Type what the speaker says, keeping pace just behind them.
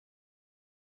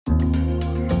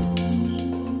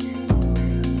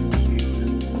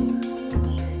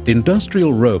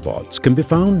Industrial robots can be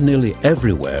found nearly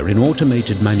everywhere in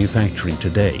automated manufacturing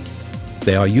today.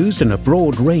 They are used in a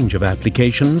broad range of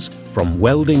applications, from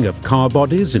welding of car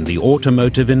bodies in the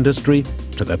automotive industry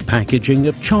to the packaging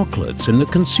of chocolates in the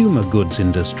consumer goods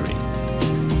industry.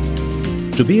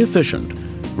 To be efficient,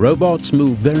 robots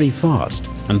move very fast,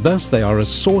 and thus they are a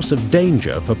source of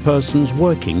danger for persons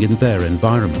working in their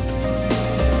environment.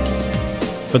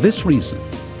 For this reason,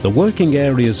 the working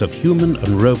areas of human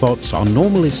and robots are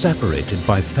normally separated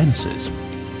by fences.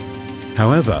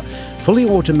 However, fully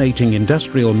automating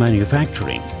industrial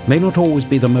manufacturing may not always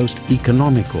be the most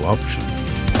economical option.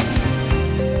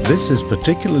 This is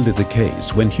particularly the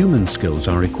case when human skills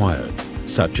are required,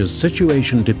 such as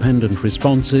situation-dependent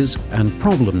responses and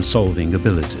problem-solving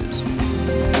abilities.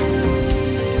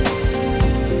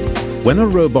 When a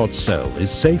robot cell is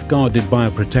safeguarded by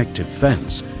a protective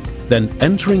fence, then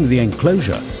entering the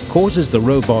enclosure causes the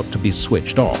robot to be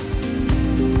switched off.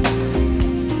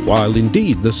 While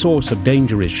indeed the source of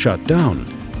danger is shut down,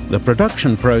 the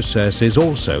production process is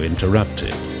also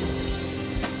interrupted.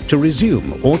 To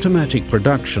resume automatic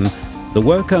production, the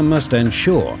worker must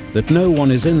ensure that no one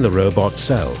is in the robot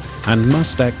cell and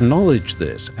must acknowledge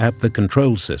this at the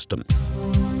control system.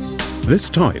 This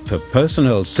type of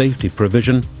personnel safety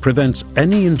provision prevents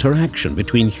any interaction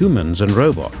between humans and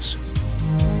robots.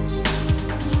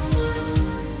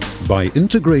 By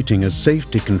integrating a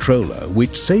safety controller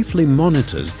which safely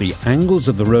monitors the angles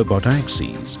of the robot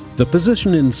axes, the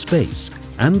position in space,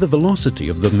 and the velocity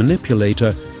of the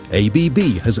manipulator,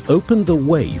 ABB has opened the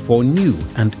way for new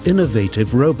and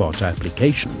innovative robot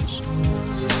applications.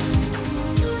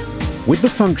 With the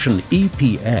function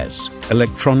EPS,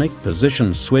 Electronic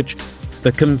Position Switch,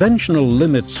 the conventional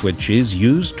limit switches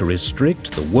used to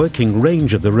restrict the working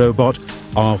range of the robot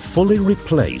are fully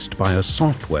replaced by a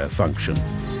software function.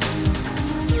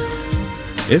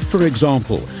 If, for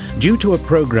example, due to a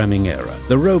programming error,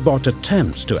 the robot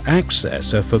attempts to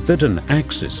access a forbidden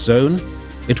access zone,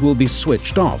 it will be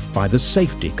switched off by the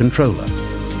safety controller.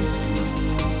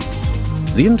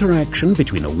 The interaction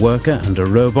between a worker and a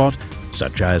robot,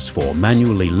 such as for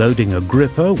manually loading a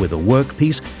gripper with a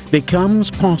workpiece,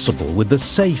 becomes possible with the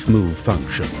SafeMove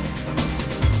function.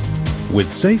 With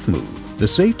SafeMove, the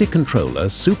safety controller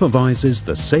supervises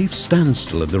the safe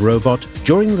standstill of the robot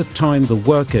during the time the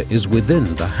worker is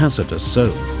within the hazardous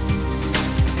zone.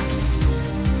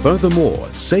 Furthermore,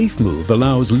 SafeMove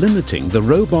allows limiting the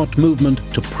robot movement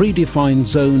to predefined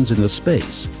zones in the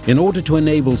space in order to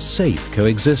enable safe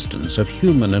coexistence of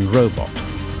human and robot.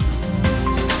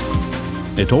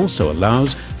 It also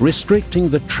allows restricting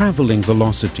the traveling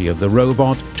velocity of the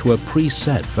robot to a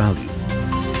preset value.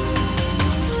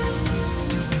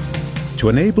 To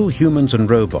enable humans and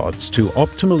robots to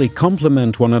optimally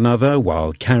complement one another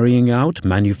while carrying out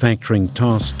manufacturing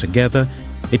tasks together,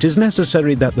 it is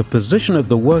necessary that the position of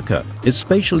the worker is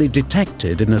spatially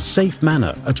detected in a safe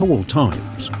manner at all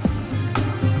times.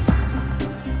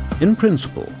 In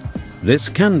principle, this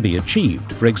can be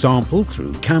achieved, for example,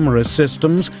 through camera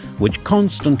systems which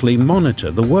constantly monitor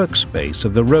the workspace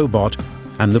of the robot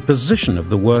and the position of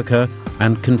the worker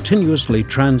and continuously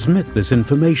transmit this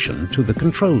information to the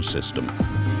control system.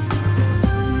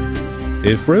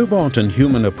 If robot and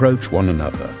human approach one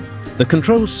another, the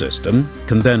control system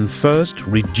can then first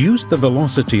reduce the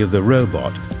velocity of the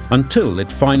robot until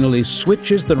it finally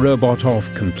switches the robot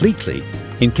off completely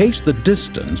in case the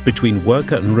distance between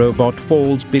worker and robot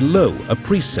falls below a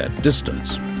preset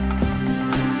distance.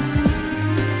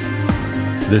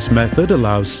 This method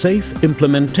allows safe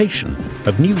implementation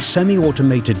of new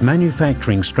semi-automated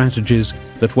manufacturing strategies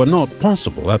that were not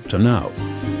possible up to now.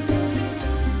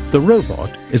 The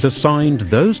robot is assigned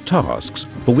those tasks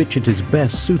for which it is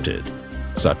best suited,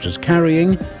 such as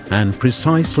carrying and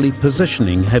precisely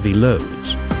positioning heavy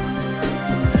loads.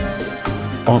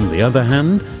 On the other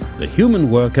hand, the human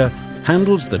worker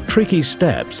handles the tricky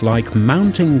steps like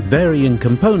mounting varying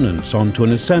components onto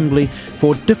an assembly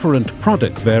for different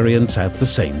product variants at the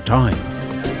same time.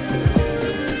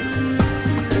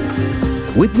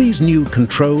 With these new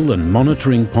control and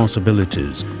monitoring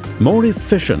possibilities, more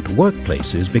efficient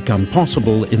workplaces become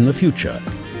possible in the future,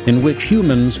 in which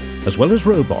humans, as well as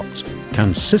robots,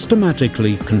 can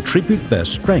systematically contribute their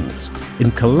strengths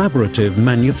in collaborative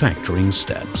manufacturing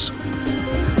steps.